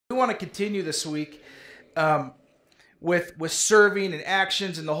We want to continue this week with serving and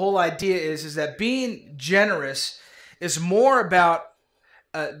actions, and the whole idea is that being generous is more about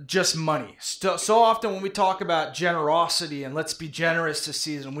just money. So often when we talk about generosity and let's be generous this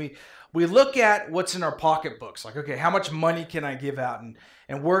season, we look at what's in our pocketbooks. Like, okay, how much money can I give out, and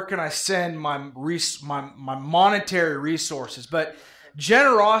where can I send my monetary resources? But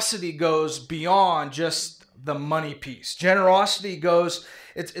generosity goes beyond just the money piece. Generosity goes,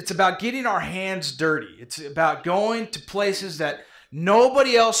 it's about getting our hands dirty. It's about going to places that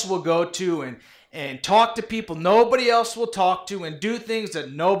nobody else will go to and talk to people nobody else will talk to and do things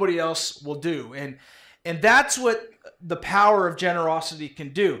that nobody else will do. And that's what the power of generosity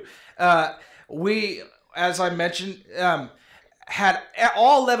can do. We, as I mentioned, had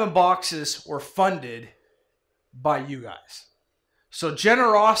all 11 boxes were funded by you guys. So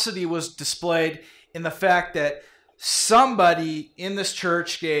generosity was displayed in the fact that somebody in this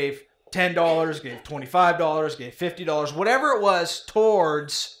church gave $10, gave $25, gave $50, whatever it was,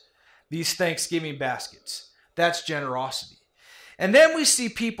 towards these Thanksgiving baskets. That's generosity. And then we see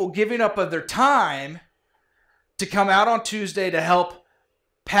people giving up of their time to come out on Tuesday to help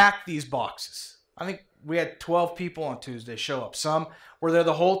pack these boxes. I think we had 12 people on Tuesday show up. Some were there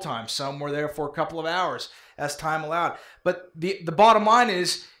the whole time. Some were there for a couple of hours as time allowed. But the bottom line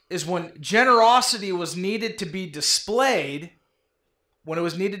is when generosity was needed to be displayed,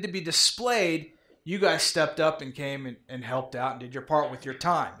 you guys stepped up and came and helped out and did your part with your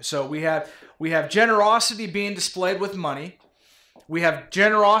time. So we have generosity being displayed with money. We have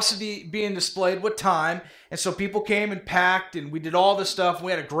generosity being displayed with time. And so people came and packed, and we did all this stuff.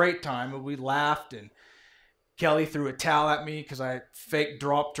 We had a great time, and we laughed, and Kelly threw a towel at me because I fake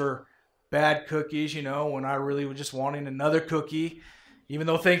dropped her bad cookies, when I really was just wanting another cookie, even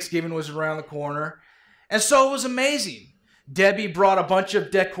though Thanksgiving was around the corner. And so it was amazing. Debbie brought a bunch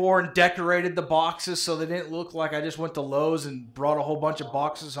of decor and decorated the boxes so they didn't look like I just went to Lowe's and brought a whole bunch of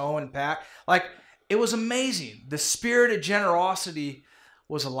boxes home and packed. Like, it was amazing. The spirit of generosity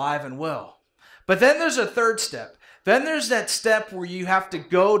was alive and well. But then there's a third step. Then there's that step where you have to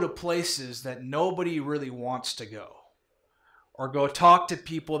go to places that nobody really wants to go, or go talk to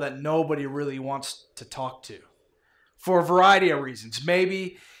people that nobody really wants to talk to, for a variety of reasons.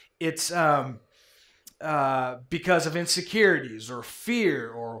 Maybe it's because of insecurities or fear,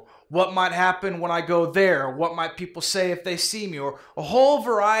 or what might happen when I go there, or what might people say if they see me, or a whole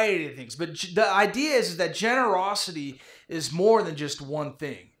variety of things. But the idea is that generosity is more than just one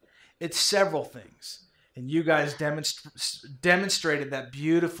thing. It's several things. And you guys demonstrated that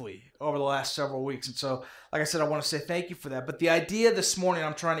beautifully over the last several weeks. And so, like I said, I want to say thank you for that. But the idea this morning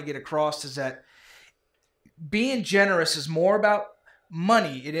I'm trying to get across is that being generous is more about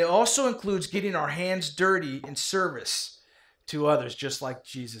money. It also includes getting our hands dirty in service to others, just like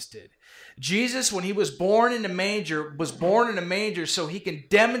Jesus did. Jesus, when he was born in a manger so he can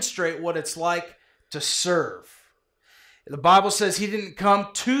demonstrate what it's like to serve. The Bible says he didn't come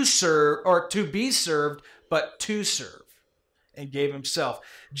to serve or to be served, but to serve, and gave himself.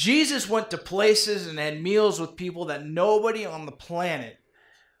 Jesus went to places and had meals with people that nobody on the planet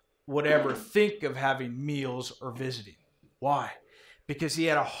would ever think of having meals or visiting. Why? Because he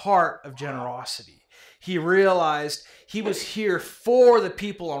had a heart of generosity. He realized he was here for the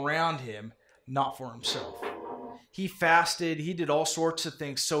people around him, not for himself. He fasted. He did all sorts of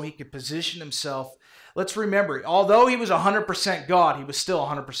things so he could position himself. Let's remember, although he was 100% God, he was still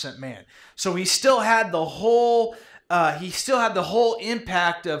 100% man. So he still had the whole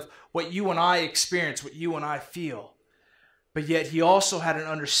impact of what you and I experience, what you and I feel. But yet he also had an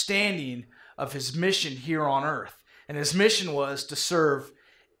understanding of his mission here on earth. And his mission was to serve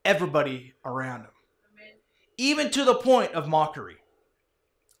everybody around him. Amen. Even to the point of mockery.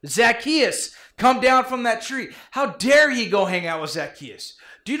 Zacchaeus, come down from that tree. How dare he go hang out with Zacchaeus?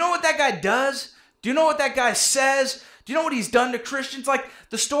 Do you know what that guy does? Do you know what that guy says? Do you know what he's done to Christians? Like,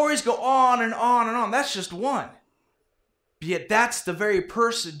 the stories go on and on and on. That's just one. But yet that's the very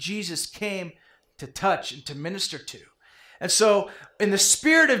person Jesus came to touch and to minister to. And so, in the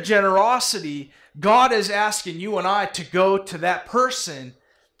spirit of generosity, God is asking you and I to go to that person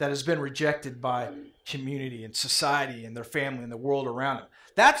that has been rejected by community and society and their family and the world around them.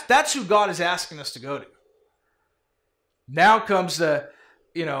 That's who God is asking us to go to. Now comes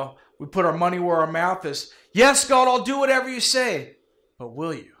we put our money where our mouth is. Yes, God, I'll do whatever you say. But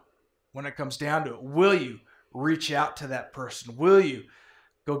will you? When it comes down to it, will you reach out to that person? Will you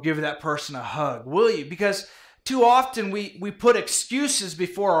go give that person a hug? Will you? Because too often we put excuses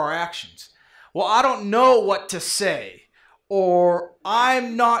before our actions. Well, I don't know what to say. Or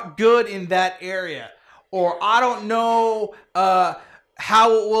I'm not good in that area. Or I don't know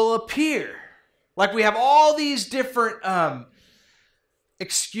how it will appear. Like we have all these different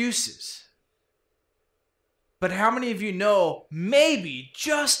excuses. But how many of you know, maybe,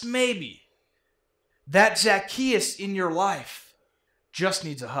 just maybe, that Zacchaeus in your life just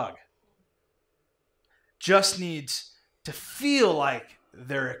needs a hug? Just needs to feel like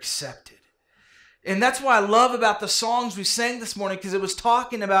they're accepted. And that's what I love about the songs we sang this morning, because it was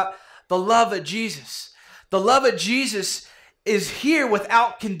talking about the love of Jesus. The love of Jesus is here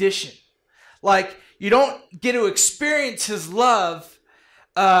without condition. Like, you don't get to experience his love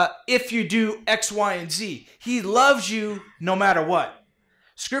if you do X, Y, and Z. He loves you no matter what.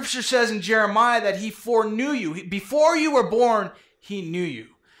 Scripture says in Jeremiah that he foreknew you. Before you were born, he knew you.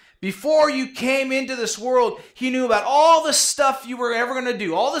 Before you came into this world, he knew about all the stuff you were ever going to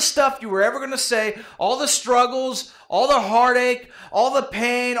do, all the stuff you were ever going to say, all the struggles, all the heartache, all the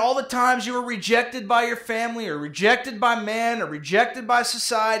pain, all the times you were rejected by your family or rejected by man or rejected by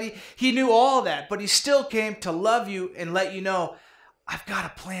society. He knew all that, but he still came to love you and let you know, I've got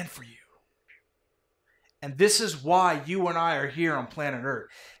a plan for you. And this is why you and I are here on planet Earth,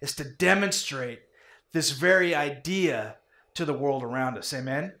 is to demonstrate this very idea to the world around us.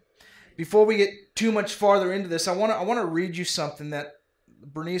 Amen? Before we get too much farther into this, I want to read you something that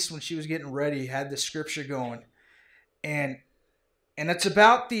Bernice, when she was getting ready, had the scripture going. And it's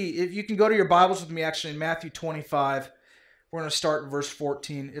about if you can go to your Bibles with me, actually, in Matthew 25. We're going to start in verse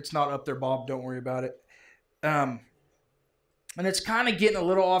 14. It's not up there, Bob. Don't worry about it. And it's kind of getting a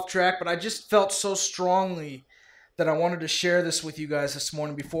little off track, but I just felt so strongly that I wanted to share this with you guys this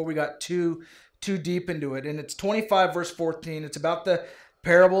morning before we got too deep into it. And it's 25 verse 14. It's about the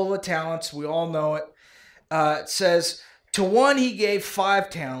parable of the talents. We all know it. It says, to one he gave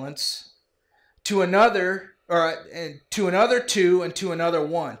 5 talents, to another 2, and to another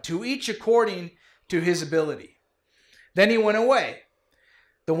 1, to each according to his ability. Then he went away.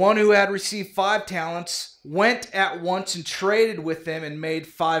 The one who had received 5 talents went at once and traded with them and made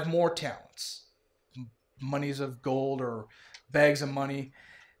 5 more talents. Monies of gold, or bags of money,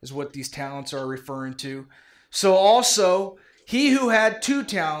 is what these talents are referring to. So also, he who had 2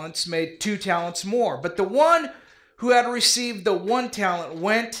 talents made 2 talents more. But the one who had received the 1 talent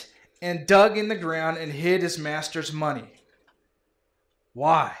went and dug in the ground and hid his master's money.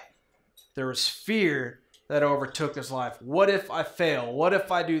 Why? There was fear that overtook his life. What if I fail? What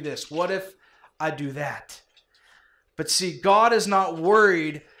if I do this? What if I do that? But see, God is not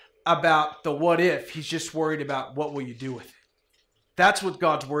worried about the what if. He's just worried about what will you do with it. That's what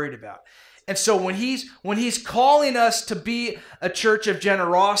God's worried about. And so when he's calling us to be a church of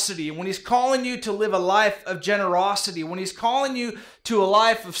generosity, when he's calling you to live a life of generosity, when he's calling you to a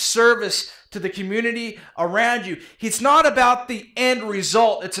life of service to the community around you, it's not about the end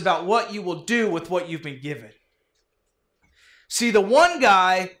result. It's about what you will do with what you've been given. See, the one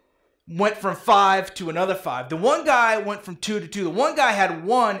guy went from 5 to another 5. The one guy went from 2 to 2. The one guy had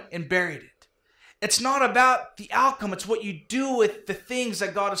 1 and buried it. It's not about the outcome. It's what you do with the things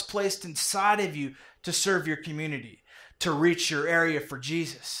that God has placed inside of you to serve your community, to reach your area for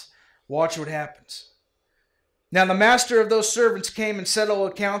Jesus. Watch what happens. Now the master of those servants came and settled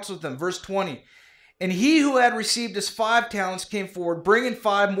accounts with them. Verse 20. And he who had received his 5 talents came forward, bringing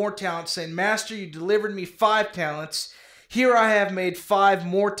 5 more talents, saying, Master, you delivered me 5 talents. Here I have made 5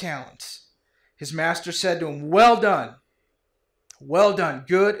 more talents. His master said to him, Well done. Well done,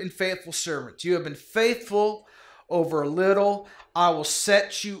 good and faithful servant. You have been faithful over a little. I will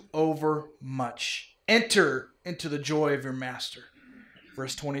set you over much. Enter into the joy of your master.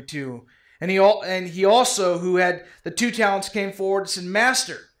 Verse 22. And he also, who had the 2 talents, came forward and said,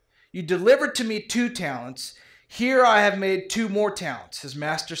 Master, you delivered to me 2 talents. Here I have made 2 more talents. His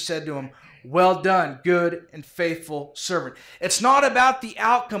master said to him, Well done, good and faithful servant. It's not about the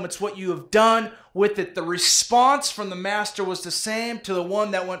outcome. It's what you have done with it. The response from the master was the same to the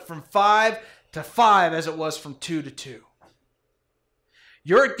one that went from 5 to 5 as it was from 2 to 2.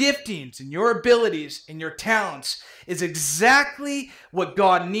 Your giftings and your abilities and your talents is exactly what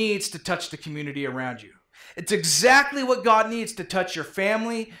God needs to touch the community around you. It's exactly what God needs to touch your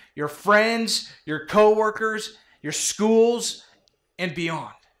family, your friends, your coworkers, your schools, and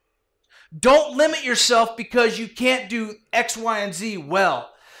beyond. Don't limit yourself because you can't do X, Y, and Z well.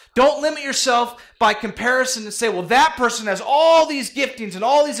 Don't limit yourself by comparison and say, well, that person has all these giftings and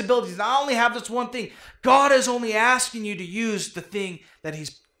all these abilities, and I only have this one thing. God is only asking you to use the thing that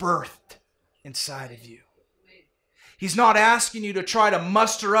He's birthed inside of you. He's not asking you to try to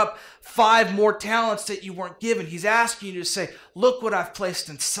muster up 5 more talents that you weren't given. He's asking you to say, look what I've placed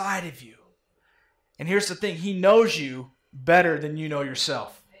inside of you. And here's the thing, He knows you better than you know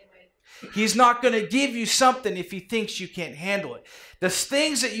yourself. He's not going to give you something if he thinks you can't handle it. The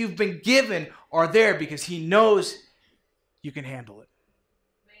things that you've been given are there because he knows you can handle it.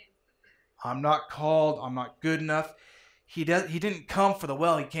 I'm not called. I'm not good enough. He didn't come for the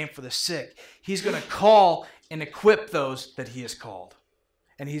well. He came for the sick. He's going to call and equip those that he has called.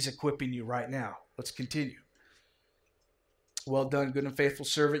 And he's equipping you right now. Let's continue. Well done, good and faithful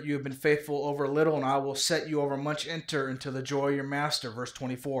servant. You have been faithful over a little, and I will set you over much. Enter into the joy of your master. Verse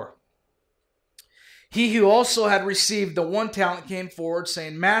 24. He who also had received the 1 talent came forward,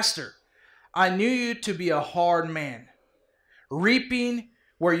 saying, Master, I knew you to be a hard man, reaping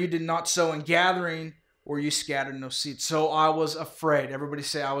where you did not sow, and gathering where you scattered no seed. So I was afraid. Everybody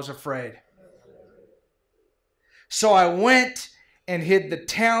say, I was afraid. So I went and hid the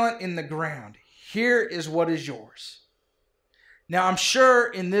talent in the ground. Here is what is yours. Now I'm sure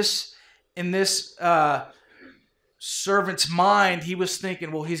in this servant's mind, he was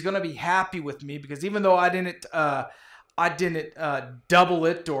thinking, well, he's going to be happy with me because even though I didn't double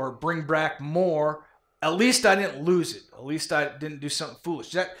it or bring back more, at least I didn't lose it. At least I didn't do something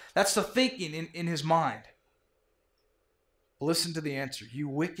foolish. That's the thinking in his mind. But listen to the answer. You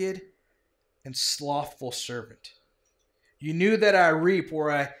wicked and slothful servant. You knew that I reap where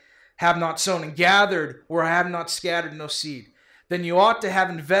I have not sown and gathered where I have not scattered no seed. Then I ought to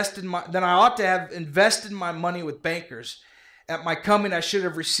have invested my money with bankers. At my coming I should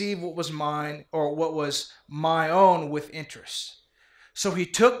have received what was mine, or what was my own, with interest. So he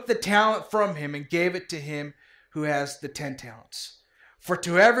took the talent from him and gave it to him who has the 10 talents. For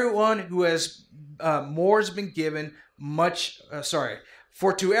to everyone who has more has been given much.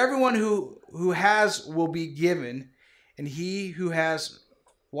 For to everyone who has will be given, and he who has.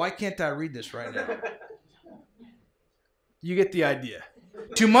 Why can't I read this right now? You get the idea.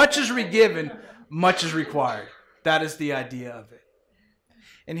 Too much is given, much is required. That is the idea of it.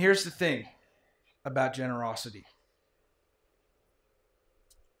 And here's the thing about generosity.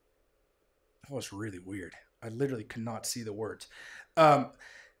 That was really weird. I literally could not see the words.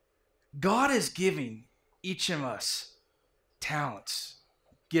 God is giving each of us talents,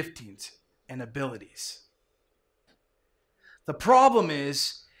 giftings, and abilities. The problem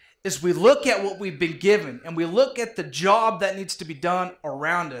is we look at what we've been given and we look at the job that needs to be done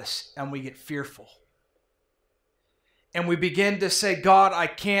around us and we get fearful. And we begin to say, God, I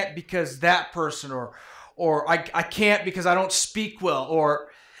can't because that person, or I can't because I don't speak well. Or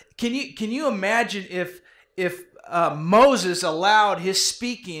can you imagine if Moses allowed his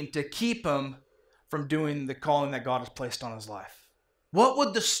speaking to keep him from doing the calling that God has placed on his life? What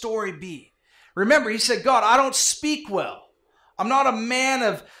would the story be? Remember, he said, God, I don't speak well. I'm not a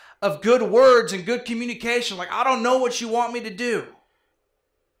man of good words and good communication. Like, I don't know what you want me to do.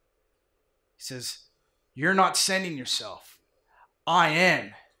 He says, you're not sending yourself. I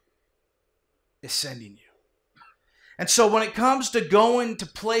am is sending you. And so when it comes to going to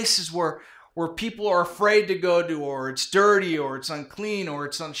places where people are afraid to go to, or it's dirty, or it's unclean, or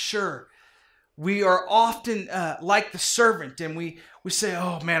it's unsure, we are often like the servant, and we say,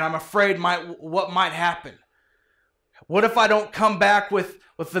 oh man, I'm afraid what might happen. What if I don't come back with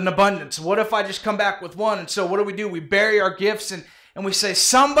an abundance? What if I just come back with one? And so what do? We bury our gifts and we say,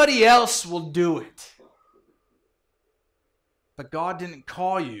 somebody else will do it. But God didn't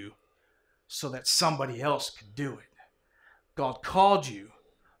call you so that somebody else could do it. God called you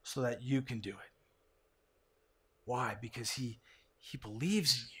so that you can do it. Why? Because He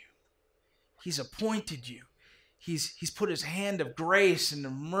believes in you. He's appointed you. He's put His hand of grace and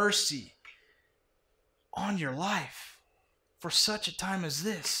of mercy on your life for such a time as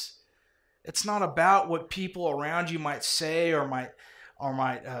this. It's not about what people around you might say or might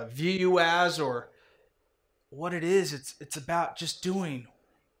view you as, or what it is. It's about just doing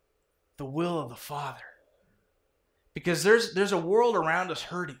the will of the Father. Because there's a world around us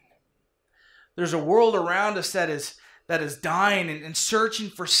hurting. There's a world around us that is dying and searching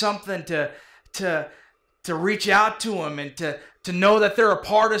for something to reach out to them, and to know that they're a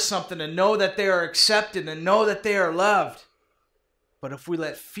part of something, and know that they are accepted, and know that they are loved. But if we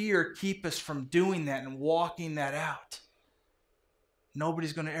let fear keep us from doing that and walking that out,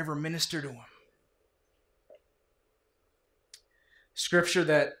 nobody's going to ever minister to them. Scripture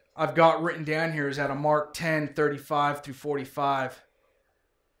that I've got written down here is out of Mark 10:35 through 45.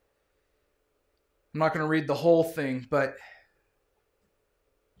 I'm not going to read the whole thing, but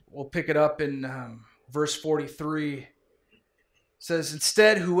we'll pick it up in verse 43. It says,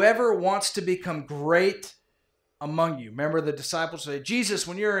 instead, whoever wants to become great among you. Remember, the disciples say, Jesus,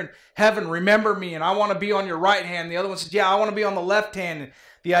 when you're in heaven, remember me, and I want to be on your right hand. The other one says, yeah, I want to be on the left hand. And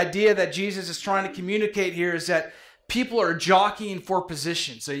the idea that Jesus is trying to communicate here is that people are jockeying for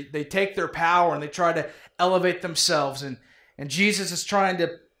positions. They take their power and they try to elevate themselves. And Jesus is trying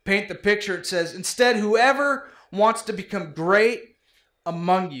to paint the picture. It says, instead, whoever wants to become great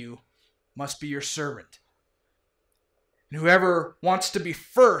among you must be your servant. And whoever wants to be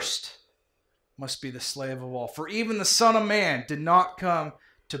first must be the slave of all. For even the Son of Man did not come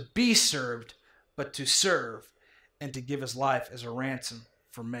to be served, but to serve and to give his life as a ransom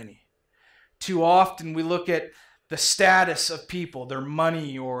for many. Too often we look at the status of people, their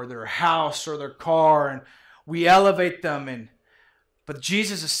money or their house or their car, and we elevate them. But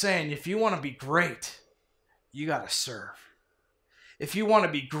Jesus is saying, if you want to be great, you got to serve. If you want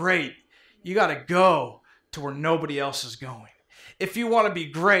to be great, you got to go to where nobody else is going. If you want to be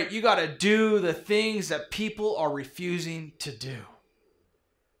great, you got to do the things that people are refusing to do.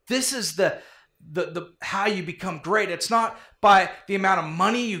 This is the how you become great. It's not by the amount of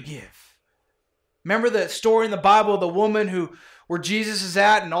money you give. Remember the story in the Bible of the woman where Jesus is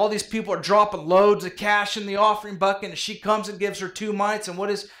at, and all these people are dropping loads of cash in the offering bucket, and she comes and gives her 2 mites. And what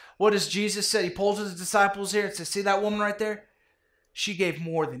does Jesus say? He pulls his disciples here and says, see that woman right there? She gave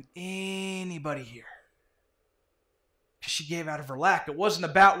more than anybody here. Because she gave out of her lack. It wasn't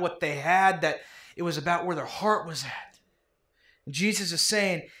about what they had, that it was about where their heart was at. And Jesus is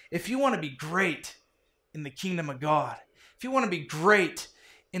saying, if you want to be great in the kingdom of God, if you want to be great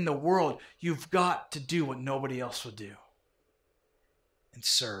in the world, you've got to do what nobody else will do. And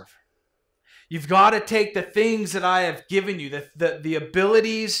serve. You've got to take the things that I have given you, the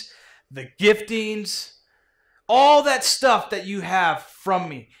abilities, the giftings, all that stuff that you have from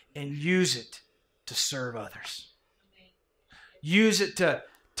me, and use it to serve others. Use it to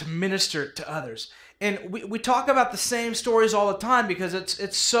minister to others. And we talk about the same stories all the time because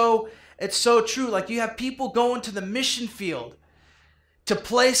it's so true. Like you have people going to the mission field, to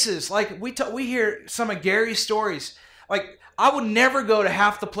places like we hear some of Gary's stories. Like I would never go to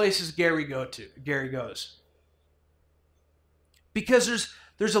half the places Gary goes, because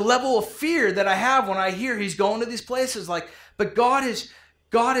there's a level of fear that I have when I hear he's going to these places. Like, but God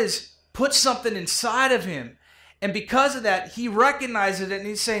has put something inside of him. And because of that, he recognizes it, and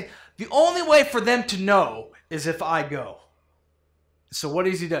he's saying, the only way for them to know is if I go. So what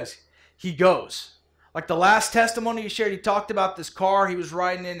does he do? He goes. Like the last testimony he shared, he talked about this car he was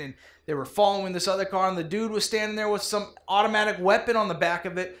riding in, and they were following this other car, and the dude was standing there with some automatic weapon on the back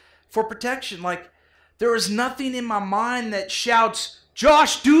of it for protection. Like, there is nothing in my mind that shouts,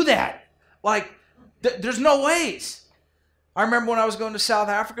 Josh, do that. Like, there's no ways. I remember when I was going to South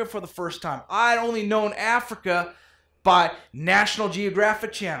Africa for the first time. I had only known Africa by National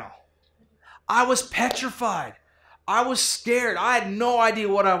Geographic Channel. I was petrified. I was scared. I had no idea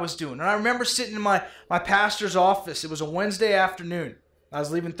what I was doing. And I remember sitting in my pastor's office. It was a Wednesday afternoon. I was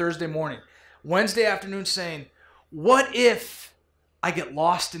leaving Thursday morning. Wednesday afternoon saying, what if I get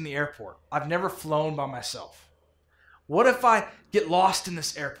lost in the airport? I've never flown by myself. What if I get lost in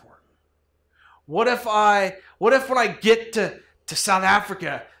this airport? What if when I get to South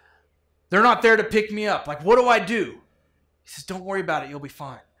Africa, they're not there to pick me up? Like, what do I do? He says, don't worry about it. You'll be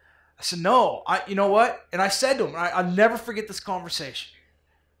fine. I said, no, you know what? And I said to him, I'll never forget this conversation.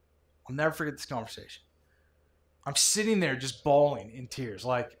 I'll never forget this conversation. I'm sitting there just bawling in tears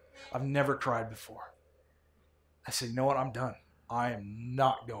like I've never cried before. I said, you know what? I'm done. I am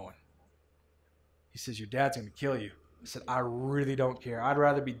not going. He says, your dad's going to kill you. I said, I really don't care. I'd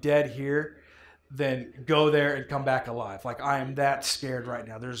rather be dead here than go there and come back alive. Like, I am that scared right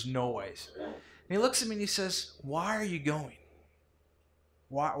now. There's no ways. And he looks at me and he says, why are you going?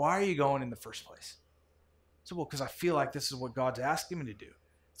 Why are you going in the first place? I said, well, because I feel like this is what God's asking me to do.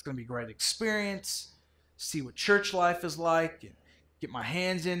 It's going to be a great experience, see what church life is like, and get my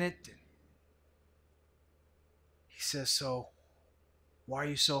hands in it. And he says, so why are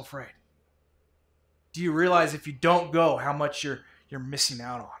you so afraid? Do you realize if you don't go, how much you're missing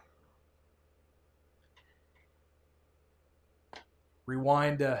out on?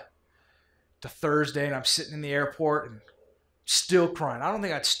 Rewind to Thursday, and I'm sitting in the airport and still crying. I don't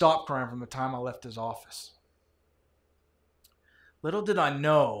think I'd stopped crying from the time I left his office. Little did I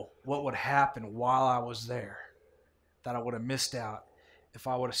know what would happen while I was there, that I would have missed out if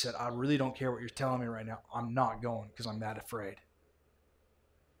I would have said, I really don't care what you're telling me right now. I'm not going because I'm that afraid.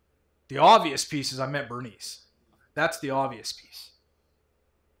 The obvious piece is I met Bernice. That's the obvious piece.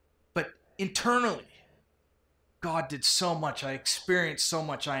 But internally, God did so much. I experienced so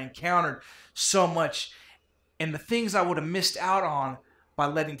much. I encountered so much. And the things I would have missed out on by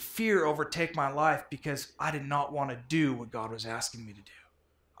letting fear overtake my life because I did not want to do what God was asking me to do.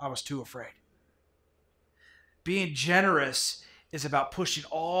 I was too afraid. Being generous is about pushing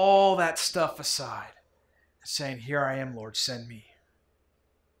all that stuff aside saying, here I am, Lord, send me.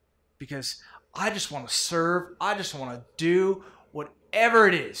 Because I just want to serve. I just want to do whatever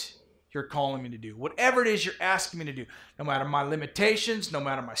it is you're calling me to do. Whatever it is you're asking me to do. No matter my limitations, no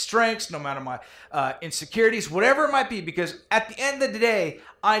matter my strengths, no matter my insecurities, whatever it might be. Because at the end of the day,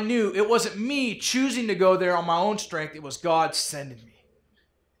 I knew it wasn't me choosing to go there on my own strength. It was God sending me.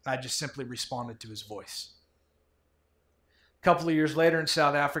 I just simply responded to his voice. A couple of years later in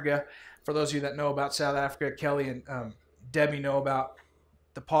South Africa, for those of you that know about South Africa, Kelly and Debbie know about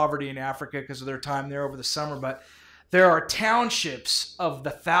the poverty in Africa because of their time there over the summer, but there are townships of the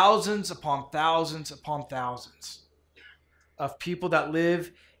thousands upon thousands upon thousands of people that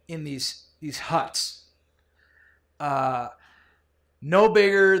live in these huts. No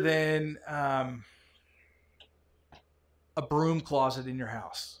bigger than a broom closet in your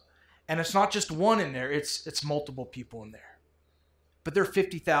house. And it's not just one in there, it's multiple people in there. But there are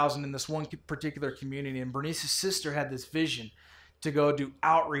 50,000 in this one particular community, and Bernice's sister had this vision to go do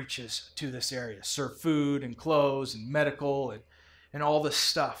outreaches to this area, serve food and clothes and medical and all this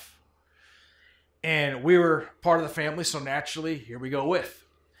stuff. And we were part of the family, so naturally, here we go with.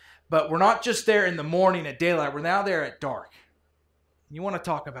 But we're not just there in the morning at daylight, we're now there at dark. You want to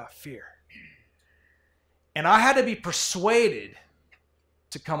talk about fear. And I had to be persuaded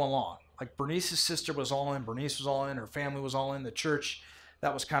to come along. Like Bernice's sister was all in, Bernice was all in, her family was all in, the church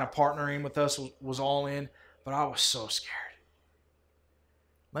that was kind of partnering with us was all in, but I was so scared.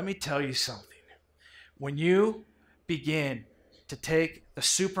 Let me tell you something. When you begin to take the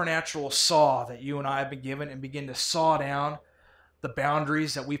supernatural saw that you and I have been given and begin to saw down the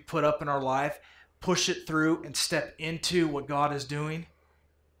boundaries that we've put up in our life, push it through and step into what God is doing,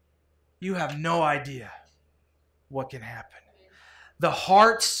 you have no idea what can happen. The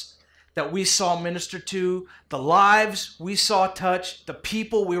hearts that we saw ministered to, the lives we saw touched, the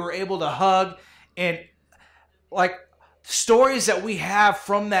people we were able to hug, and like stories that we have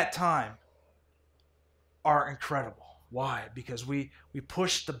from that time are incredible. Why? Because we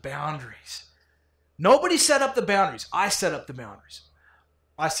pushed the boundaries. Nobody set up the boundaries. I set up the boundaries.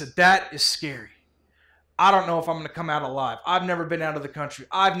 I said, that is scary. I don't know if I'm going to come out alive. I've never been out of the country.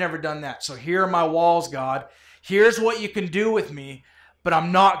 I've never done that. So here are my walls, God. Here's what you can do with me, but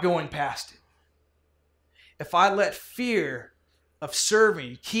I'm not going past it. If I let fear of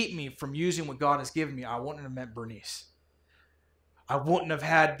serving keep me from using what God has given me, I wouldn't have met Bernice. I wouldn't have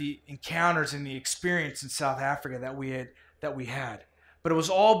had the encounters and the experience in South Africa that we had. But it was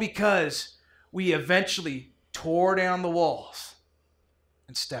all because we eventually tore down the walls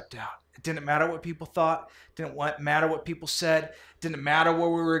and stepped out. It didn't matter what people thought. It didn't matter what people said. It didn't matter where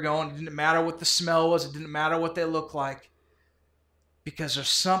we were going. It didn't matter what the smell was. It didn't matter what they looked like. Because there's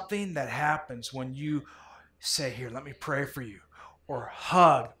something that happens when you say, here, let me pray for you, or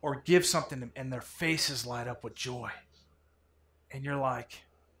hug, or give something, and their faces light up with joy. And you're like,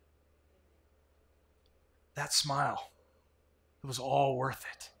 that smile, it was all worth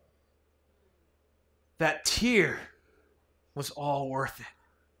it. That tear was all worth it.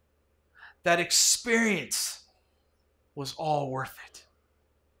 That experience was all worth it.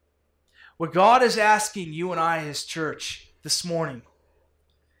 What God is asking you and I, His church, this morning,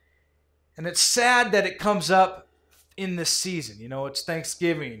 and it's sad that it comes up in this season. You know, it's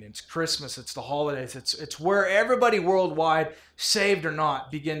Thanksgiving, it's Christmas, it's the holidays. It's where everybody worldwide, saved or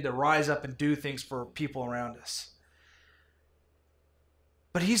not, begin to rise up and do things for people around us.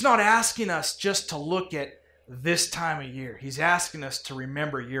 But He's not asking us just to look at this time of year. He's asking us to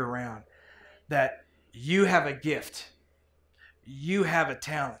remember year-round that you have a gift. You have a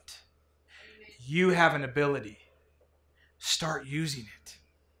talent. You have an ability. Start using it.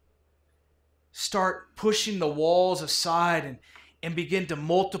 Start pushing the walls aside and begin to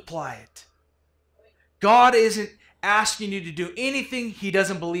multiply it. God isn't asking you to do anything He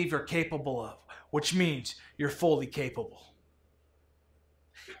doesn't believe you're capable of, which means you're fully capable.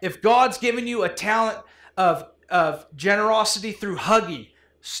 If God's given you a talent of generosity through hugging,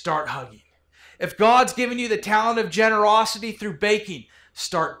 start hugging. If God's given you the talent of generosity through baking,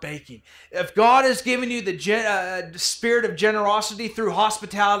 start baking. If God has given you the spirit of generosity through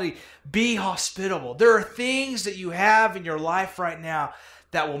hospitality, be hospitable. There are things that you have in your life right now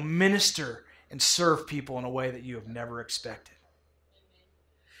that will minister and serve people in a way that you have never expected.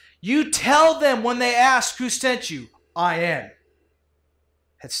 You tell them when they ask who sent you, I am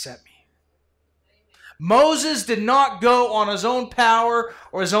had sent me. Moses did not go on his own power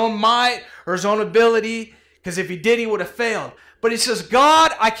or his own might or his own ability, because if he did, he would have failed. But he says,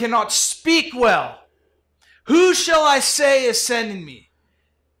 God, I cannot speak well. Who shall I say is sending me?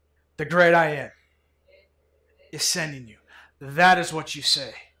 The great I am is sending you. That is what you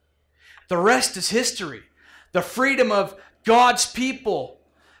say. The rest is history. The freedom of God's people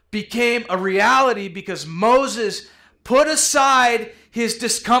became a reality because Moses put aside his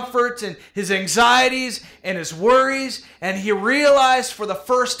discomforts and his anxieties and his worries, and he realized for the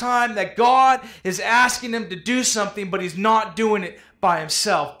first time that God is asking him to do something, but he's not doing it by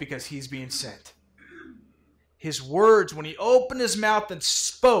himself because he's being sent. His words, when he opened his mouth and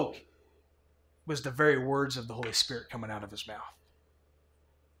spoke, was the very words of the Holy Spirit coming out of his mouth.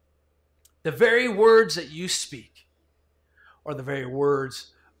 The very words that you speak are the very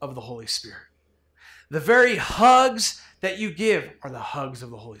words of the Holy Spirit. The very hugs that you give are the hugs of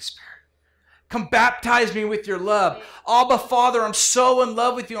the Holy Spirit. Come baptize me with your love. Abba, Father, I'm so in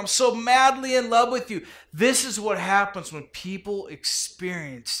love with you. I'm so madly in love with you. This is what happens when people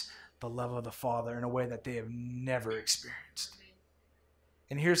experience the love of the Father in a way that they have never experienced.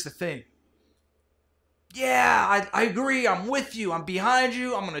 And here's the thing. Yeah, I agree. I'm with you. I'm behind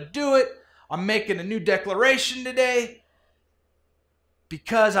you. I'm going to do it. I'm making a new declaration today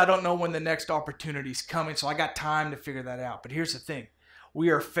because I don't know when the next opportunity is coming, so I got time to figure that out. But here's the thing. We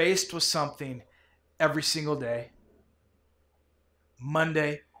are faced with something every single day.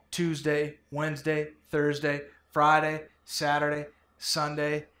 Monday, Tuesday, Wednesday, Thursday, Friday, Saturday,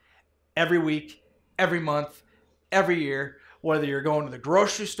 Sunday, every week, every month, every year, whether you're going to the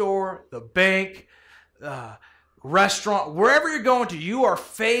grocery store, the bank, restaurant, wherever you're going to, you are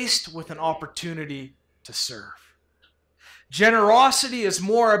faced with an opportunity to serve. Generosity is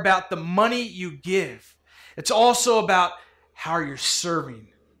more about the money you give. It's also about how you're serving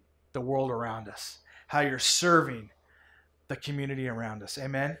the world around us, how you're serving the community around us.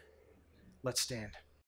 Amen? Let's stand.